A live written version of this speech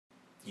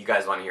You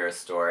guys want to hear a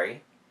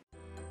story?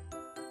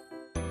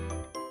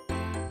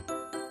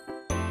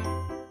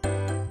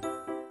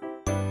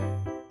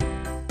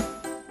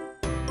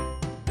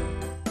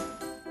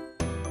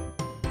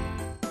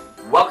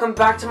 Welcome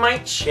back to my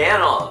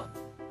channel!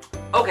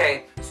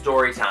 Okay,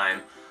 story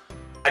time.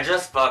 I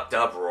just fucked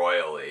up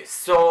royally.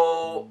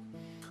 So,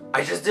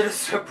 I just did a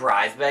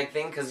surprise bag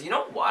thing, because you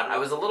know what? I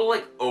was a little,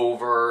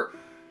 over,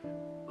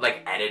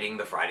 editing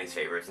the Friday's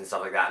favorites and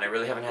stuff like that, and I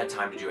really haven't had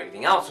time to do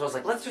anything else, so I was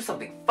like, let's do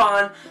something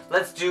fun.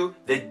 Let's do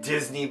the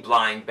Disney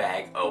blind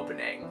bag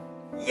opening.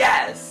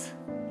 Yes!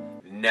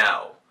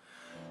 No.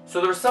 So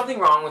there was something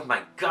wrong with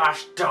my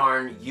gosh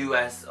darn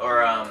US,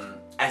 or,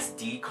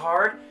 SD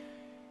card,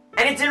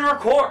 and it didn't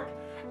record.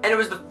 And it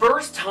was the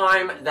first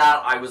time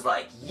that I was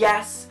like,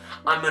 yes,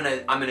 I'm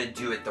gonna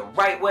do it the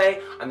right way.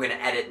 I'm gonna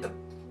edit the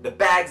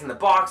bags and the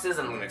boxes,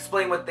 and I'm gonna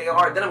explain what they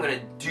are. Then I'm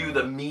gonna do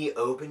the me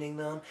opening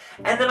them,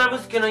 and then I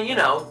was gonna,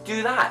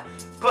 do that.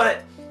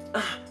 But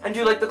and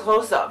do the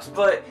close-ups.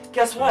 But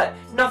guess what?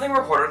 Nothing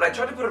recorded. I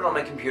tried to put it on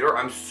my computer.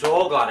 I'm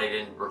so glad I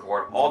didn't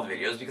record all the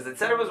videos because it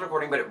said it was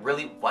recording, but it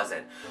really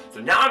wasn't.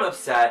 So now I'm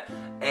upset,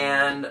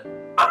 and I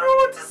don't know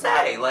what to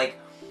say.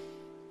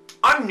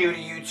 I'm new to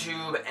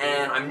YouTube,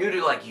 and I'm new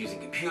to, using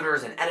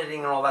computers and editing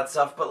and all that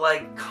stuff, but,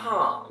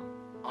 come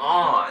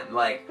on.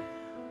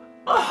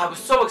 I was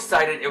so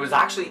excited. It was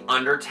actually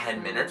under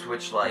 10 minutes,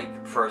 which,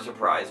 for a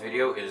surprise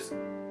video is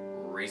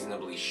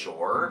reasonably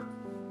short.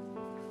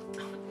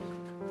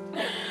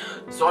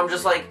 So I'm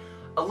just,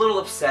 a little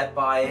upset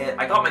by it.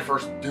 I got my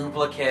first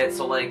duplicate,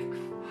 so,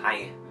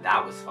 hi,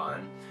 that was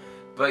fun.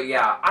 But,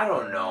 yeah, I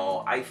don't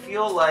know. I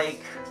feel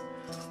like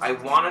I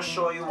want to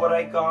show you what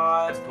I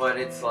got, but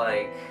it's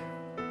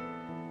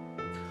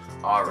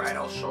alright,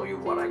 I'll show you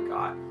what I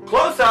got.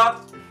 Close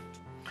up!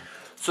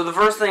 So the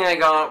first thing I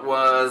got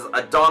was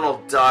a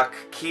Donald Duck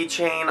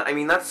keychain. I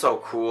mean, that's so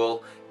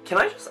cool. Can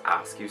I just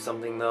ask you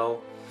something,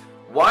 though?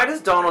 Why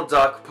does Donald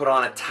Duck put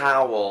on a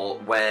towel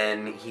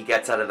when he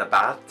gets out of the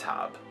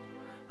bathtub?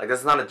 This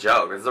is not a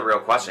joke. This is a real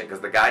question,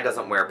 because the guy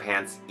doesn't wear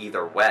pants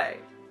either way.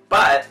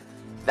 But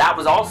that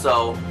was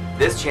also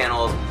this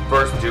channel's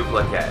first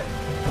duplicate.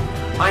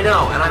 I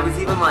know, and I was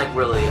even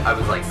I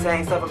was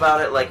saying stuff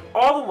about it,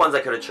 all the ones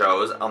I could have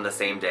chose on the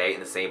same day in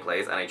the same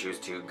place, and I choose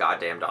two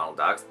goddamn Donald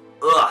Ducks.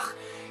 Ugh.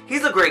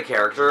 He's a great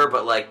character,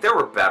 but there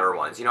were better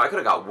ones. I could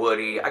have got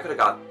Woody, I could have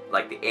got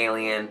the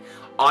alien.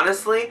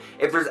 Honestly,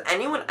 if there's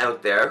anyone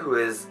out there who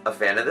is a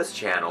fan of this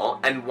channel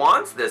and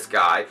wants this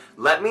guy,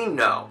 let me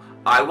know.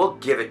 I will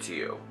give it to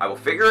you. I will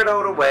figure it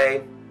out a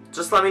way.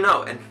 Just let me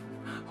know, and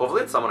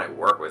hopefully it's someone I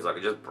work with so I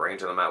can just bring it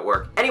to them at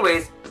work.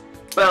 Anyways,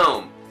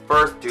 boom,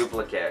 first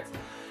duplicate.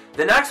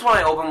 The next one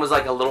I opened was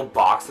a little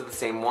box of the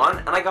same one,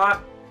 and I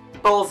got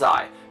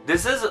Bullseye.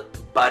 This is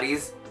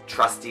Buddy's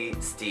trusty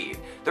steed.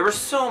 There were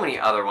so many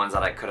other ones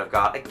that I could have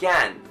got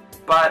again,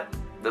 but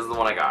this is the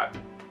one I got.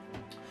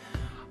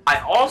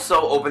 I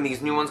also opened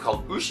these new ones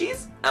called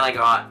Ooshies, and I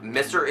got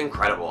Mr.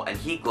 Incredible, and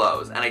he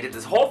glows. And I did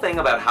this whole thing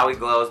about how he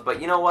glows,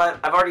 but you know what?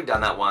 I've already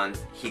done that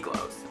once. He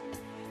glows.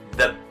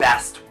 The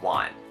best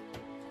one.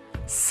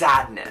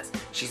 Sadness.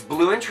 She's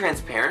blue and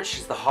transparent.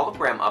 She's the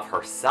hologram of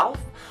herself.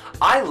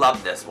 I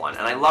love this one,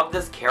 and I love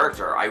this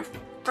character. I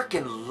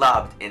freaking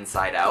loved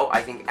Inside Out.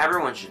 I think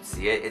everyone should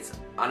see it. It's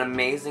an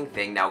amazing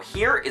thing. Now,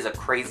 here is a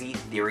crazy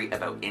theory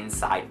about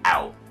Inside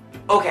Out.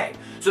 Okay,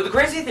 so the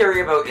crazy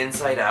theory about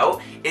Inside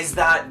Out is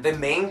that the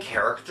main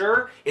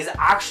character is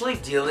actually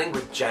dealing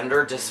with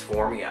gender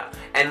dysphoria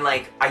and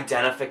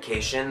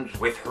identification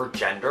with her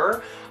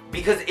gender,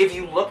 because if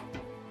you look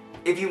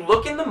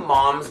in the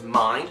mom's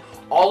mind,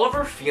 all of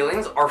her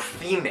feelings are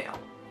female.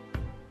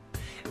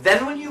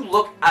 Then when you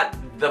look at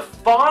the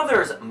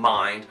father's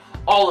mind,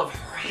 all of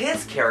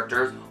his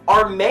characters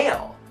are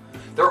male.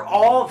 They're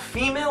all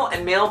female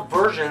and male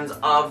versions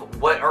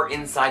of what are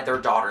inside their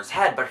daughter's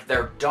head, but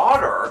their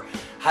daughter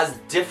has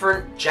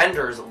different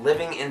genders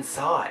living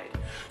inside.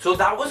 So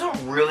that was a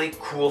really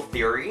cool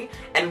theory,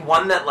 and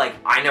one that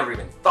I never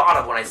even thought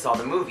of when I saw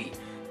the movie.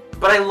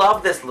 But I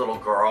love this little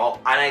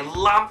girl, and I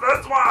love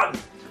this one!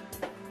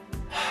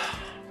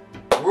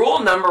 Rule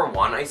number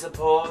one, I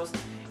suppose,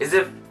 is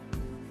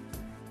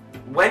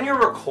when you're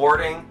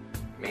recording,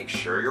 make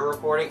sure you're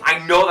recording. I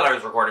know that I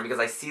was recording because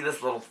I see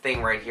this little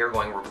thing right here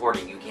going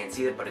recording. You can't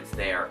see it, but it's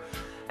there.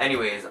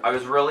 Anyways, I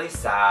was really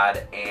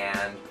sad,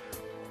 and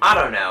I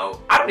don't know.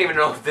 I don't even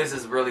know if this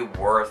is really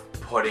worth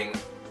putting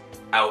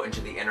out into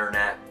the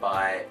internet,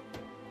 but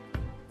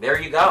there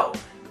you go.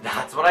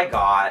 That's what I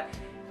got,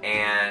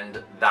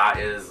 and that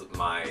is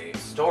my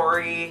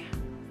story.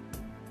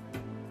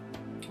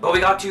 But we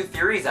got two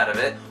theories out of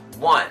it.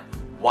 One,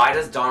 why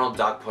does Donald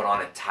Duck put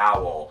on a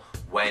towel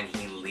when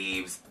he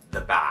leaves the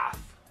bath?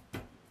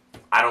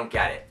 I don't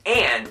get it.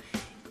 And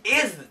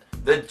is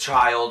the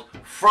child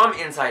from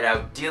Inside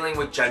Out dealing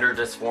with gender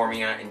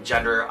dysphoria and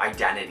gender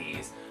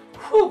identities?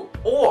 Whew.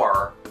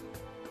 Or,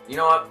 you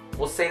know what?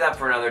 We'll save that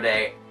for another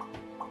day.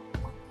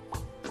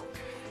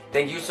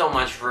 Thank you so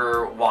much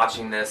for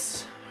watching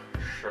this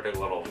shitty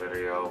little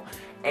video,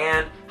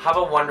 and have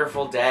a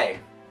wonderful day.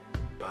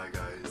 Bye,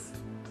 guys.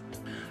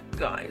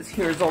 guys,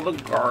 here's all the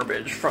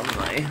garbage from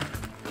my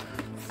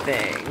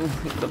thing.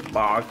 The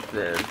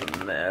boxes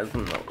and this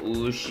and the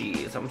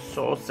ooshies. I'm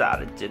so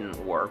sad it didn't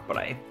work, but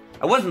I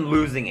wasn't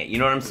losing it, you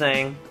know what I'm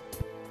saying?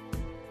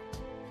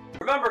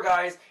 Remember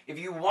guys, if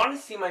you want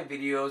to see my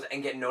videos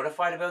and get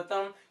notified about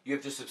them, you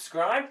have to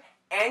subscribe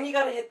and you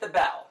gotta hit the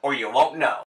bell, or you won't know.